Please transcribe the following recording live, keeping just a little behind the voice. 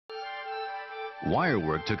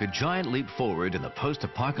Wirework took a giant leap forward in the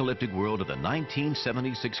post-apocalyptic world of the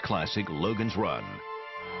 1976 classic Logan's Run.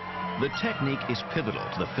 The technique is pivotal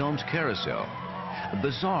to the film's carousel, a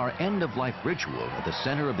bizarre end-of-life ritual at the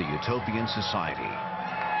center of the utopian society.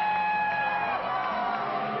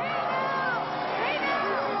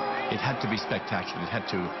 It had to be spectacular. It had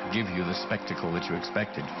to give you the spectacle that you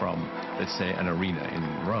expected from, let's say, an arena in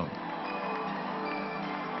Rome.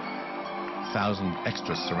 1,000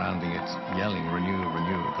 extras surrounding it, yelling, renew,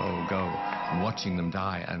 renew, go, go, and watching them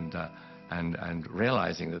die, and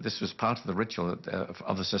realizing that this was part of the ritual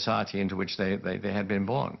of the society into which they had been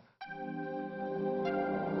born.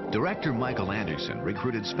 Director Michael Anderson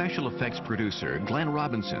recruited special effects producer Glenn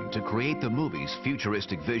Robinson to create the movie's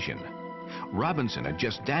futuristic vision. Robinson had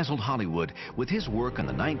just dazzled Hollywood with his work on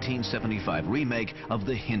the 1975 remake of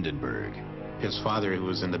The Hindenburg. His father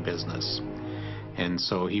was in the business, and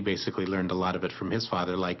so he basically learned a lot of it from his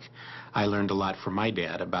father, like I learned a lot from my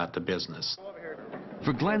dad about the business.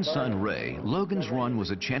 For Glenn's son Ray, Logan's Run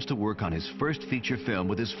was a chance to work on his first feature film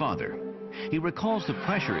with his father. He recalls the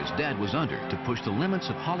pressure his dad was under to push the limits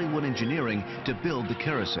of Hollywood engineering to build the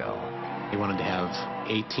carousel. He wanted to have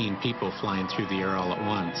 18 people flying through the air all at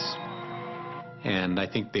once. And I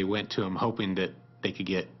think they went to him hoping that they could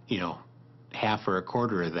get, half or a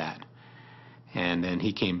quarter of that. And then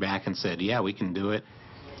he came back and said, yeah, we can do it.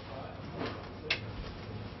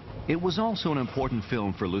 It was also an important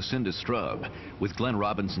film for Lucinda Strub. With Glenn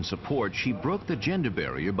Robinson's support, she broke the gender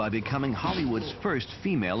barrier by becoming Hollywood's first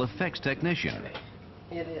female effects technician.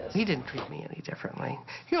 It is. He didn't treat me any differently.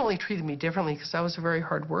 He only treated me differently because I was a very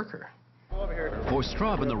hard worker. For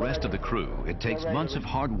Strub and the rest of the crew, it takes months of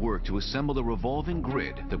hard work to assemble the revolving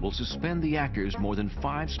grid that will suspend the actors more than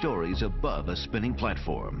 5 stories above a spinning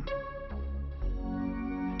platform.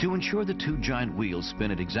 To ensure the 2 giant wheels spin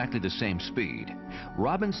at exactly the same speed,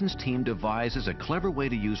 Robinson's team devises a clever way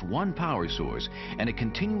to use one power source and a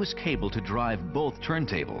continuous cable to drive both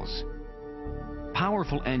turntables.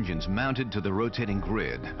 Powerful engines mounted to the rotating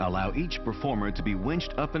grid allow each performer to be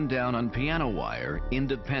winched up and down on piano wire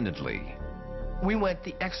independently. We went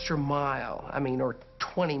the extra mile, or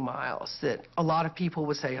 20 miles, that a lot of people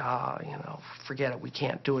would say, forget it, we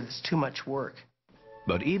can't do it, it's too much work.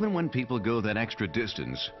 But even when people go that extra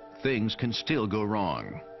distance, things can still go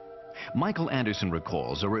wrong. Michael Anderson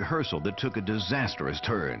recalls a rehearsal that took a disastrous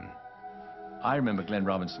turn. I remember Glenn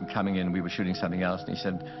Robinson coming in, we were shooting something else, and he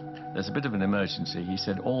said, there's a bit of an emergency. He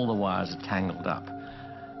said, all the wires are tangled up.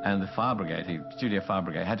 And the fire brigade, studio fire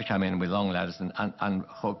brigade, had to come in with long ladders and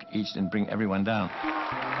unhook each and bring everyone down.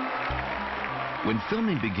 When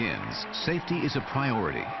filming begins, safety is a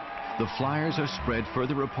priority. The flyers are spread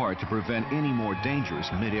further apart to prevent any more dangerous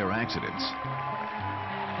mid-air accidents.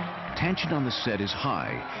 Tension on the set is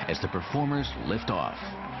high as the performers lift off.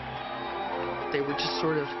 They were just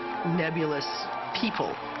sort of nebulous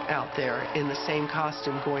people out there in the same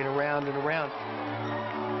costume going around and around.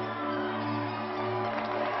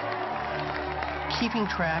 Keeping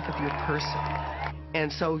track of your person.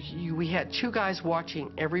 And so we had 2 guys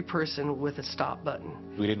watching every person with a stop button.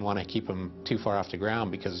 We didn't want to keep them too far off the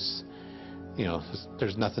ground because,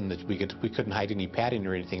 there's nothing that we couldn't hide any padding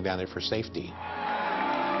or anything down there for safety.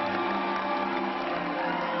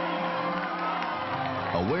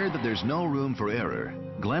 Aware that there's no room for error,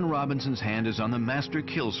 Glenn Robinson's hand is on the master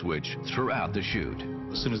kill switch throughout the shoot.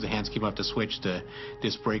 As soon as the hands came up to switch, the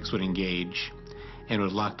disc brakes would engage and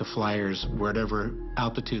would lock the flyers whatever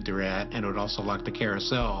altitude they're at, and it would also lock the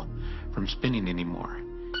carousel from spinning anymore.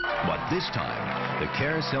 But this time, the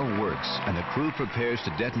carousel works and the crew prepares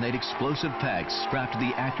to detonate explosive packs strapped to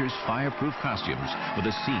the actors' fireproof costumes for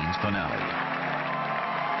the scene's finale.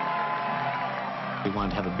 We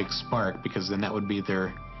wanted to have a big spark because then that would be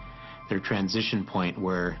their transition point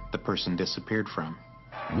where the person disappeared from.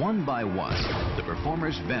 One by one, the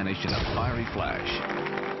performers vanish in a fiery flash.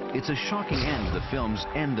 It's a shocking end to the film's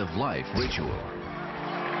end-of-life ritual.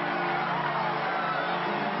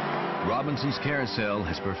 Robinson's carousel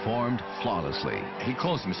has performed flawlessly. He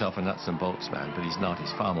calls himself a nuts and bolts man, but he's not.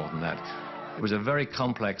 He's far more than that. It was a very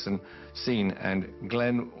complex scene, and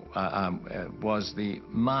Glenn was the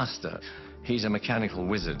master. He's a mechanical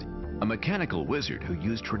wizard. A mechanical wizard who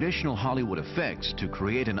used traditional Hollywood effects to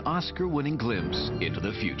create an Oscar-winning glimpse into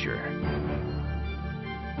the future.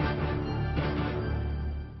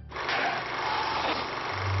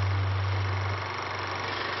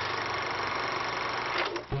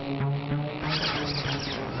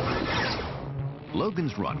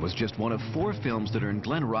 Logan's Run was just one of 4 films that earned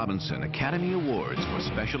Glenn Robinson Academy Awards for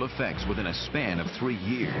special effects within a span of 3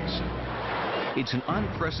 years. It's an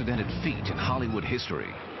unprecedented feat in Hollywood history.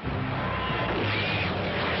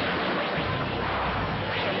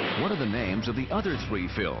 what are the names of the other 3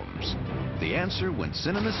 films? The answer when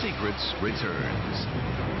Cinema Secrets returns.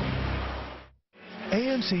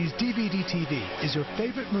 AMC's DVD TV is your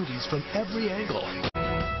favorite movies from every angle.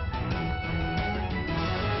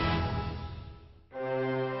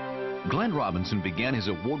 Glenn Robinson began his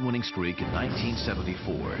award-winning streak in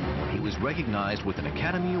 1974. He was recognized with an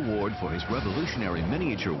Academy Award for his revolutionary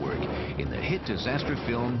miniature work in the hit disaster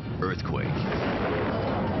film Earthquake.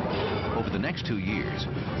 Over the next 2 years,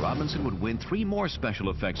 Robinson would win 3 more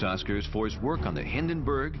special effects Oscars for his work on the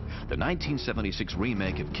Hindenburg, the 1976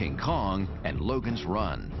 remake of King Kong, and Logan's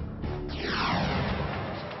Run.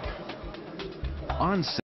 On